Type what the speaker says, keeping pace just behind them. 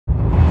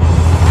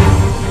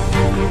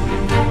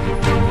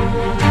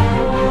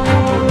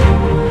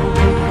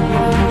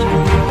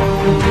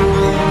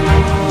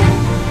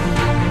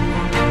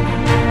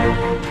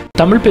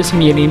தமிழ்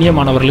பேசும் என் இனிய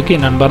மாணவர்களுக்கு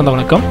என் அன்பார்ந்த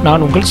வணக்கம்.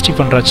 நான் உங்கள்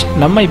ஸ்டீஃபன் ராஜ்.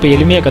 நம்ம இப்போ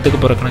எளிமையாக கற்றுக்க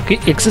போகிற கணக்கு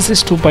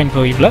exercise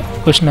 2.5ல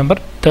question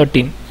number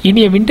 13. In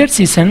a winter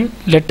season,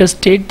 let us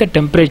take the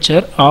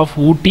temperature of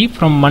Ooty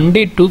from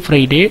Monday to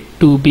Friday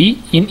to be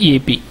in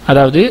AP.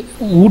 அதாவது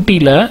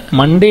ஊட்டியில்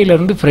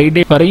மண்டேலேருந்து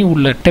ஃப்ரைடே வரையும்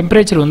உள்ள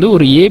டெம்பரேச்சர் வந்து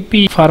ஒரு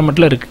ஏபி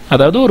ஃபார்மெட்டில் இருக்குது.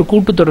 அதாவது ஒரு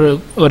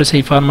கூட்டுத்தொடர்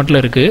வரிசை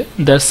ஃபார்மெட்டில் இருக்குது.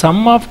 The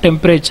sum of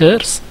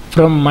temperatures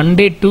from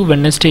Monday to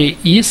Wednesday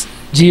is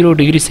 0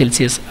 degree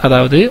Celsius.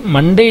 அதாவது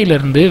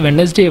மண்டேயிலிருந்து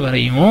வெனஸ்டே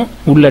வரையும்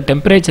உள்ள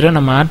டெம்பரேச்சரை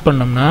நம்ம ஆட்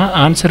பண்ணோம்னா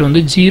ஆன்சர்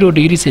வந்து 0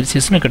 டிகிரி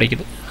செல்சியஸ்னு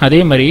கிடைக்குது. அதே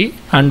மாதிரி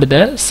and the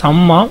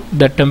some of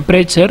the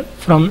temperature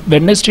from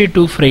Wednesday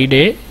to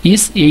Friday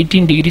is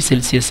 18 degree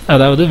Celsius.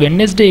 அதாவது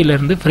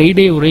வெனஸ்டேயிலிருந்து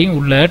ஃப்ரைடே வரையும்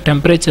உள்ள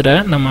டெம்பரேச்சரை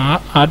நம்ம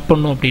ஆட்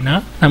பண்ணோம் அப்படின்னா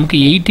நமக்கு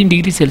 18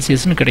 டிகிரி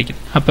செல்சியஸ்னு கிடைக்குது.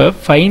 அப்போ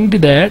find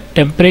the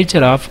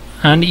temperature of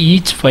and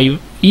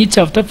each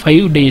of the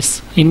 5 days.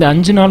 இந்த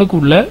 5 நாளுக்கு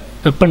உள்ள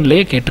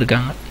வெப்பநிலையை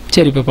கேட்டிருக்காங்க.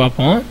 சரி, இப்போ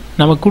பார்ப்போம்.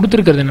 நமக்கு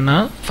கொடுத்துருக்கிறது என்னென்னா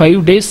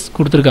 5 டேஸ்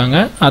கொடுத்துருக்காங்க,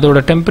 அதோட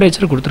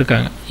டெம்பரேச்சர்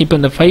கொடுத்துருக்காங்க. இப்போ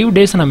இந்த 5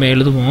 டேஸ் நம்ம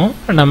எழுதுவோம்.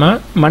 நம்ம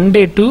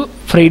மண்டே டு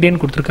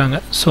ஃப்ரைடேன்னு கொடுத்துருக்காங்க.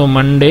 ஸோ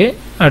மண்டே,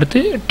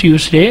 அடுத்து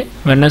டியூஸ்டே,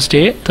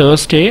 வெனஸ்டே,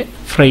 தேர்ஸ்டே,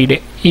 ஃப்ரைடே.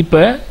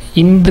 இப்போ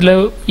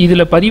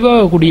இதில்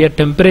பதிவாகக்கூடிய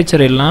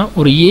டெம்பரேச்சர் எல்லாம்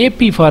ஒரு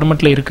ஏபி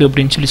ஃபார்மெட்டில் இருக்குது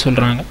அப்படின்னு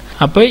சொல்கிறாங்க.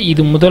 அப்போ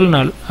இது முதல்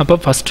நாள், அப்போ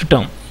ஃபஸ்ட்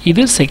டேர்ம்.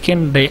 இது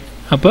செகண்ட் டே,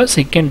 அப்போ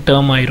செகண்ட்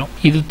டேர்ம் ஆயிரும்.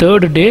 இது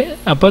தேர்டு டே,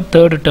 அப்போ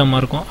தேர்டு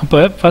டேர்மாக இருக்கும். அப்போ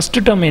ஃபர்ஸ்ட்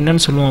டேர்ம்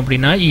என்னன்னு சொல்லுவோம்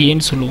அப்படின்னா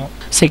ஏன்னு சொல்லுவோம்.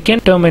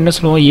 செகண்ட் டேர்ம் என்ன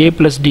சொல்லுவோம், ஏ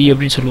ப்ளஸ் டி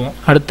அப்படின்னு சொல்லுவோம்.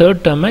 அடுத்து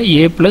தேர்ட் டேர்மை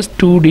ஏ ப்ளஸ்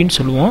 2டின்னு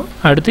சொல்லுவோம்.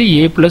 அடுத்து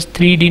ஏ ப்ளஸ்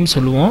 3டின்னு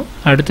சொல்லுவோம்.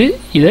 அடுத்து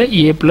இதை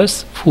ஏ ப்ளஸ்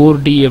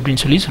 4டி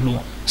அப்படின்னு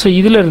சொல்லுவோம். ஸோ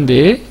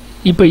இதிலேருந்து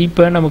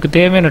இப்போ நமக்கு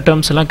தேவையான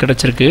டேர்ம்ஸ் எல்லாம்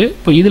கிடச்சிருக்கு.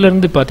 இப்போ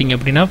இதிலேருந்து பார்த்தீங்க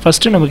அப்படின்னா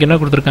ஃபஸ்ட்டு நமக்கு என்ன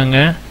கொடுத்துருக்காங்க,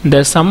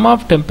 த some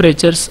of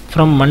temperatures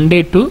from Monday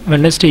to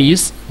Wednesday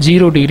is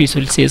 0 degree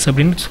Celsius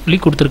அப்படின்னு சொல்லி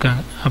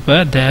கொடுத்துருக்காங்க. அப்போ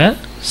த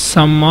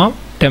some of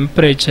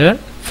temperature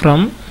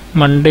from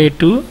Monday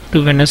to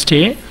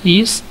Wednesday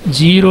is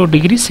 0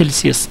 degree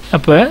Celsius.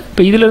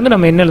 இப்போ இதிலேருந்து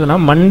நம்ம என்ன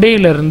எழுதலாம்,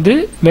 மண்டேலேருந்து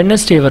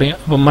வெனஸ்டே வரையும்.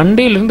 அப்போ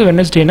மண்டேலேருந்து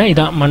வெனஸ்டேனா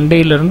இதான்,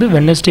 மண்டேலேருந்து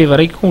வெனஸ்டே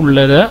வரைக்கும்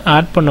உள்ளதை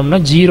ஆட் பண்ணோம்னா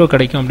 0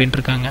 கிடைக்கும் அப்படின்ட்டு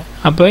இருக்காங்க.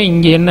 அப்போ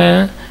இங்கே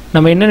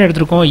நம்ம என்னென்னு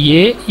எடுத்திருக்கோம்,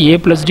 ஏ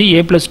ப்ளஸ் டி,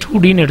 ஏ ப்ளஸ்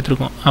 2டின்னு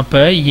எடுத்திருக்கோம். அப்போ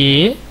ஏ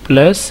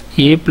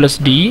plus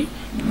D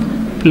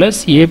plus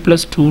A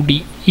plus 2டி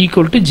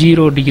equal to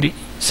 0 degree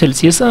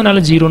Celsius. அதனால்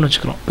 0ன்னு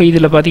வச்சுக்கிறோம். இப்போ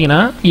இதில் பார்த்தீங்கன்னா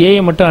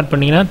ஏயை மட்டும் ஆட்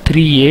பண்ணிங்கன்னா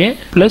 3a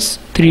plus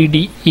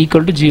 3d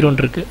equal to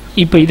 0ன்னு இருக்குது.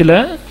 இப்போ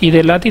இது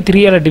எல்லாத்தையும்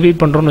 3ஆல்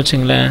டிவைட் பண்ணுறோன்னு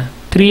வச்சுங்களேன்.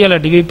 3ஆல்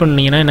டிவைட்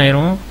பண்ணிங்கன்னா என்ன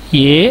ஆயிரும்,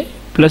 ஏ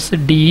ப்ளஸ்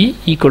டி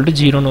ஈக்குவல் டு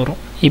 0ன்னு வரும்.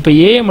 இப்போ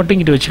ஏயை மட்டும்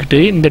இங்கிட்ட வச்சுக்கிட்டு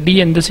இந்த டி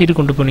எந்த சைடு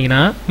கொண்டு போனீங்கன்னா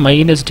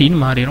மைனஸ் டின்னு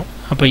மாறிடும்.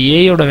 அப்போ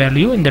ஏயோட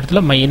வேல்யூ இந்த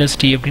இடத்துல மைனஸ்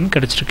டி அப்படின்னு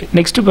கிடச்சிருக்கு.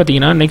 நெக்ஸ்ட்டு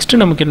பார்த்தீங்கன்னா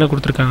நமக்கு என்ன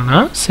கொடுத்துருக்காங்கன்னா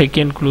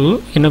செகண்ட் க்ளூ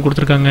என்ன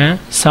கொடுத்துருக்காங்க,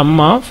 some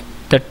of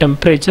the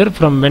temperature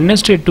from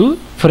Wednesday to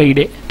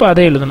Friday. இப்போ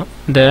அதை எழுதணும்.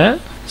 த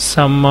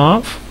சம்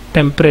ஆஃப்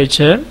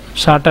டெம்பரேச்சர்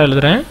ஷார்ட்டாக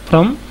எழுதுகிறேன்,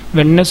 from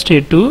Wednesday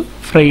to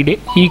Friday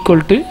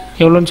equal to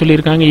எவ்வளோன்னு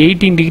சொல்லியிருக்காங்க,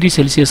 18 டிகிரி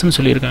செல்சியஸ்ன்னு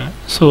சொல்லியிருக்காங்க.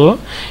 ஸோ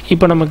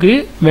இப்போ நமக்கு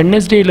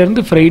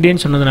வெனஸ்டேலேருந்து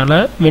ஃப்ரைடேன்னு சொன்னதுனால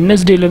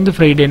வெனஸ்டேலேருந்து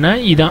ஃப்ரைடேனா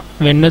இதான்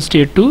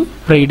வெனஸ்டே டு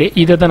ஃப்ரைடே,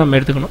 இதை தான் நம்ம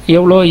எடுத்துக்கணும்.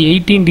 எவ்வளோ,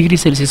 18 டிகிரி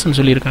செல்சியஸ்ன்னு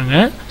சொல்லியிருக்காங்க.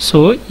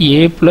 So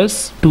A plus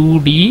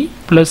 2டி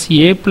plus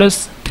A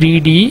plus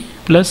 3டி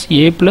plus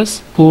A plus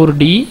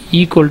 4டி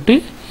equal to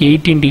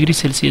 18 degree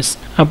Celsius.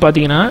 அப்போ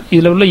பார்த்தீங்கன்னா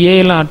இதில் உள்ள ஏ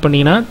எல்லாம் ஆட்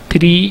பண்ணிங்கன்னா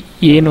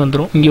 3ஏன்னு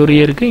வந்துடும். இங்கே ஒரு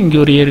ஏ இருக்குது, இங்கே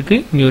ஒரு ஏ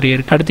இருக்குது, இங்கே ஒரு ஏ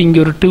இருக்குது. அடுத்து இங்கே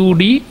ஒரு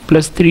 2d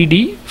ப்ளஸ் 3d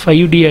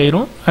 5d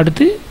ஆயிரும்.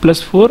 அடுத்து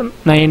ப்ளஸ் 4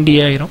 9d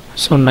ஆயிரும்.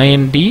 So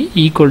 9d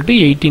equal to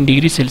 18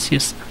 degree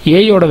Celsius.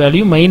 ஏயோட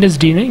value minus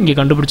டின்னு இங்கே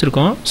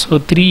கண்டுபிடிச்சிருக்கோம். ஸோ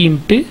 3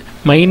 இன்ட்டு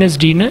மைனஸ்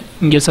டின்னு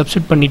இங்கே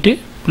சப்ஸ்டியூட் பண்ணிவிட்டு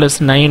plus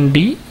 9d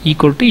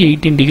equal to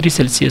 18 degree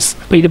Celsius.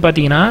 இப்போ இது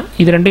பார்த்தீங்கன்னா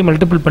இது ரெண்டையும்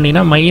மல்டிபிள்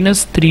பண்ணிங்கன்னா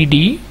minus 3d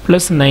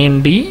plus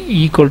 9d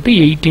equal to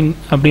 18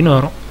 அப்படின்னு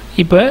வரும்.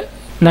 இப்போ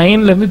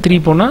 9லேருந்து 3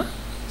 போனால்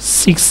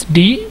 6d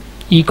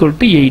ஈக்குவல்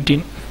டு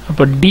 18.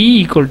 அப்போ d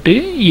equal to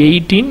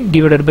 18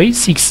 divided by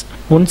 6.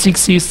 1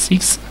 6 is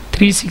 6,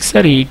 3 6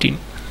 are 18.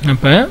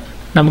 அப்போ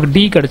நமக்கு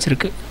d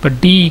கிடச்சிருக்கு. இப்போ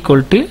d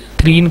ஈக்குவல் டு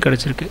 3ன்னு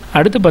கிடச்சிருக்கு.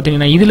 அடுத்து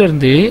பார்த்தீங்கன்னா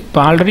இதிலேருந்து இப்போ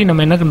ஆல்ரெடி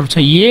நம்ம என்ன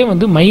கண்டுபிடிச்சோம், ஏ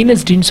வந்து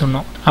மைனஸ் டின்னு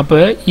சொன்னோம். அப்போ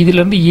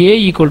இதிலேருந்து ஏ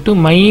ஈக்குவல் டு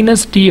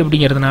மைனஸ் டி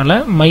அப்படிங்கிறதுனால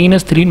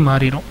மைனஸ் 3ன்னு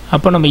மாறிடும்.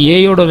 அப்போ நம்ம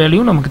ஏயோட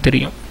வேல்யூ நமக்கு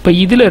தெரியும். இப்போ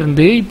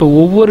இதிலேருந்து இப்போ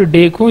ஒவ்வொரு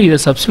டேக்கும் இதை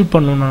சப்ஸ்டியூட்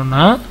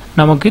பண்ணணும்னா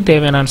நமக்கு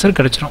தேவையான ஆன்சர்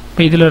கிடச்சிரும்.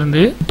 இப்போ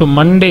இதிலேருந்து இப்போ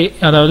மண்டே,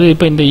 அதாவது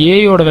இப்போ இந்த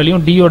ஏயோட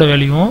வேல்யூவும் டியோட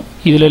வேல்யூவும்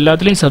இதில்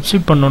எல்லாத்துலேயும்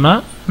சப்ஸ்டியூட் பண்ணோன்னா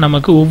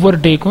நமக்கு ஒவ்வொரு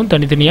டேக்கும்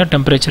தனித்தனியாக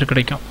டெம்பரேச்சர்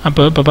கிடைக்கும்.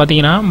 அப்போ இப்போ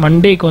பார்த்தீங்கன்னா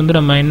மண்டேக்கு வந்து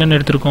நம்ம என்னென்னு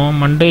எடுத்திருக்கோம்,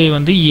 மண்டே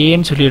வந்து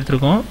ஏன்னு சொல்லி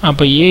எடுத்திருக்கோம்.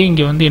 அப்போ ஏ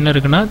இங்கே வந்து என்ன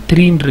இருக்குன்னா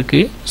 3ன்னு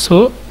இருக்குது. ஸோ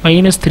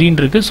மைனஸ்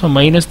 3ன்னு இருக்குது. ஸோ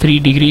மைனஸ் 3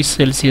 டிகிரி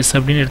செல்சியஸ்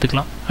அப்படின்னு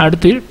எடுத்துக்கலாம்.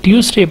 அடுத்து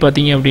டியூஸ்டே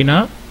பார்த்தீங்க அப்படின்னா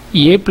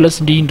ஏ ப்ளஸ்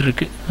டின்னு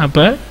இருக்குது.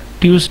 அப்போ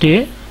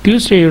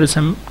டியூஸ்டேயோட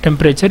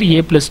டெம்பரேச்சர் ஏ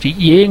ப்ளஸ் டி.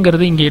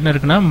 ஏங்கிறது இங்கே என்ன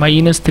இருக்குன்னா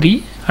மைனஸ் 3,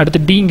 அடுத்து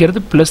டிங்கிறது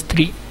plus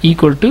 3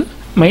 equal to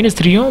minus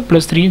 3யும்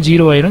plus 3யும்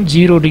 0 ஆயிரும்,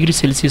 0 டிகிரி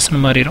செல்சியஸ்னு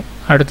மாறிடும்.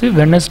 அடுத்து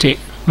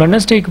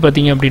வெனஸ்டேக்கு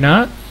பார்த்தீங்க அப்படின்னா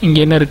இங்கே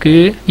என்ன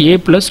இருக்குது, ஏ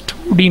ப்ளஸ்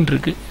 2டின்னு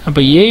இருக்குது. அப்போ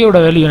ஏயோட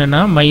வேல்யூ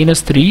என்னென்னா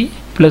minus 3,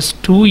 plus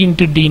 2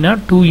 into d na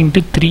 2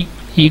 into 3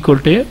 equal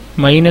to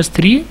minus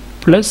 3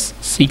 plus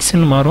 6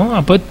 ன்னு மாறும்.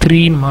 அப்போ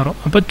 3 ன்னு மாறும்.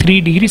 அப்போ 3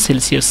 டிகிரி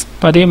செல்சியஸ்.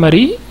 அதே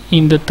மாதிரி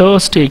இந்த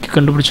தேர்ஸ்டேக்கு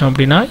கண்டுபிடிச்சோம்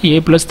அப்படின்னா a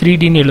plus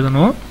 3d ன்னு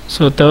எழுதணும்.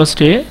 So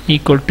Thursday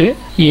equal to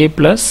a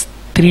plus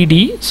 3d.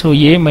 So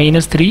a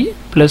minus 3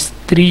 plus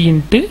 3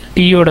 into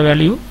t ஓட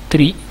value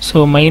 3. So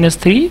minus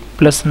 3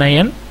 plus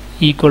 9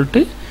 equal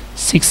to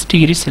 6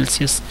 degree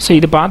Celsius. So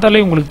இது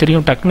பார்த்தாலே உங்களுக்கு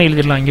தெரியும், டக்குன்னு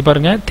எழுதிடலாம். இங்கே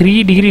பாருங்கள்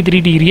 3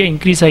 டிகிரியாக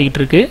இன்க்ரீஸ் ஆகிட்டு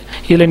இருக்கு.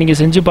 இதில் நீங்கள்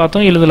செஞ்சு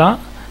பார்த்தோம் எழுதலாம்,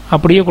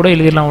 அப்படியே கூட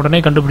எழுதிடலாம் உடனே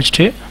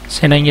கண்டுபிடிச்சிட்டு.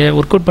 சரி, நான் இங்கே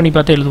ஒர்க் அவுட் பண்ணி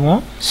பார்த்து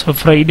எழுதுவோம். ஸோ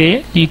ஃப்ரைடே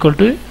ஈக்குவல்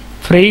டு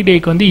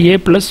ஃப்ரைடேக்கு வந்து a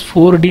plus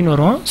 4dன்னு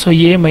வரும். So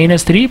a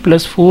minus 3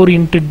 plus 4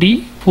 into d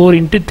 4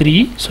 into 3.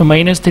 So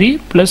minus 3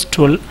 plus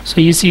 12. So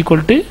is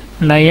equal to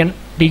 9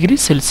 degree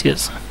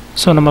Celsius.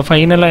 So நம்ம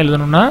ஃபைனலாக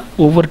எழுதணும்னா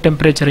ஒவ்வொரு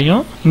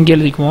டெம்பரேச்சரையும் இங்கே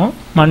எழுதிக்குவோம்.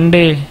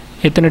 மண்டே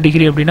எத்தனை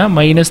டிகிரி அப்படின்னா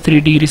 -3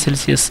 டிகிரி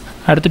செல்சியஸ்.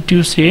 அடுத்து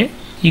Tuesday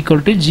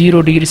equal to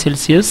 0 degree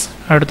Celsius.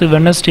 அடுத்து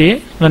Wednesday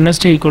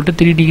equal to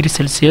 3 degree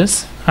Celsius.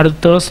 அடுத்து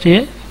தேர்ஸ்டே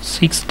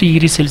 6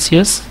 டிகிரி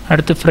செல்சியஸ்.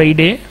 அடுத்து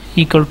Friday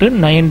equal to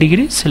 9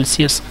 degree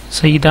Celsius.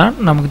 So இதான்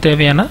நமக்கு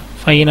தேவையான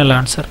final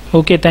answer.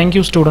 Okay,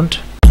 thank you student.